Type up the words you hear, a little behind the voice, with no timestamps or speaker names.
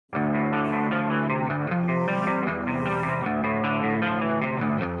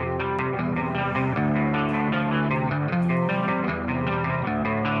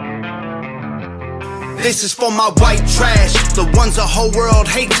This is for my white trash, the ones the whole world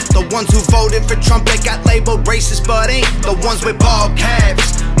hates, the ones who voted for Trump that got labeled racist but ain't, the ones with ball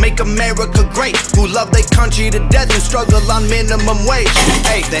caps, make America great, who love their country to death and struggle on minimum wage.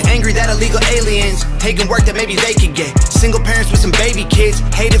 Hey, they're angry that illegal aliens taking work that maybe they could get. Single parents with some baby kids,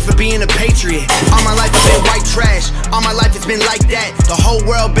 hated for being a patriot. All my life I've been white trash, all my life it's been like that. The whole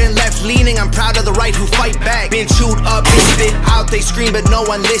world been left leaning, I'm proud of the right who fight back. Been chewed up and spit out, they scream but no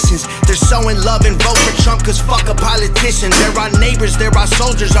one listens. They're so in love and vote for Trump cause fuck a politician. They're our neighbors, they're our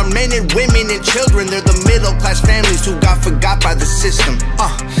soldiers, our men and women and children. They're the middle class families who got forgot by the system.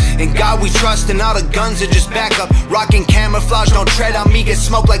 In God we trust and all the guns are just backup. Rocking camouflage, don't tread on me, get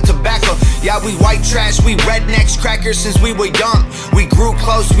smoked like tobacco. Yeah, we white trash, we rednecks, crackers since we were young. We grew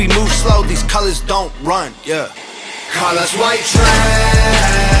close, we move slow, these colors don't run, yeah. Call us white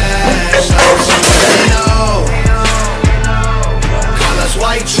trash, like somebody know. Call us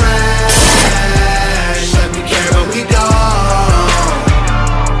white trash, like we care but we don't.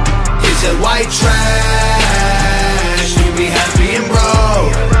 Is it white trash, you be happy and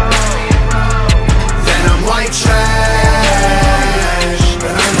broke? Then I'm white trash,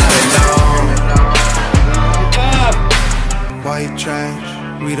 but I'm not alone. White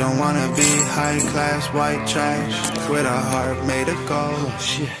trash, we don't wanna be high class. White trash, with a heart made of gold. Oh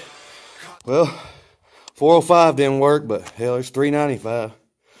shit. Well, 405 didn't work, but hell, it's 395.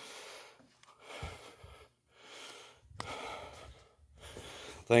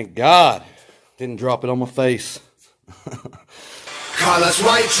 Thank God didn't drop it on my face. Call us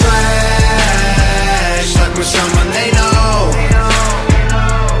white trash, like we're someone they know.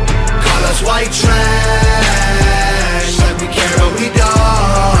 Call us white trash, like we care but we don't.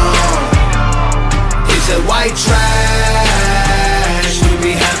 Is it white trash, you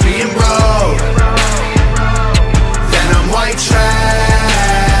be happy and broke? Then I'm white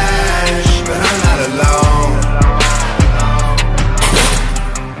trash, but I'm not alone.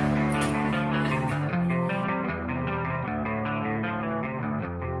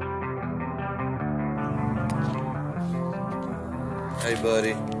 Hey,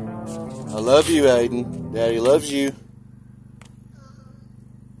 buddy. I love you, Aiden. Daddy loves you.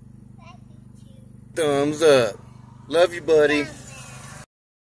 Thumbs up. Love you, buddy.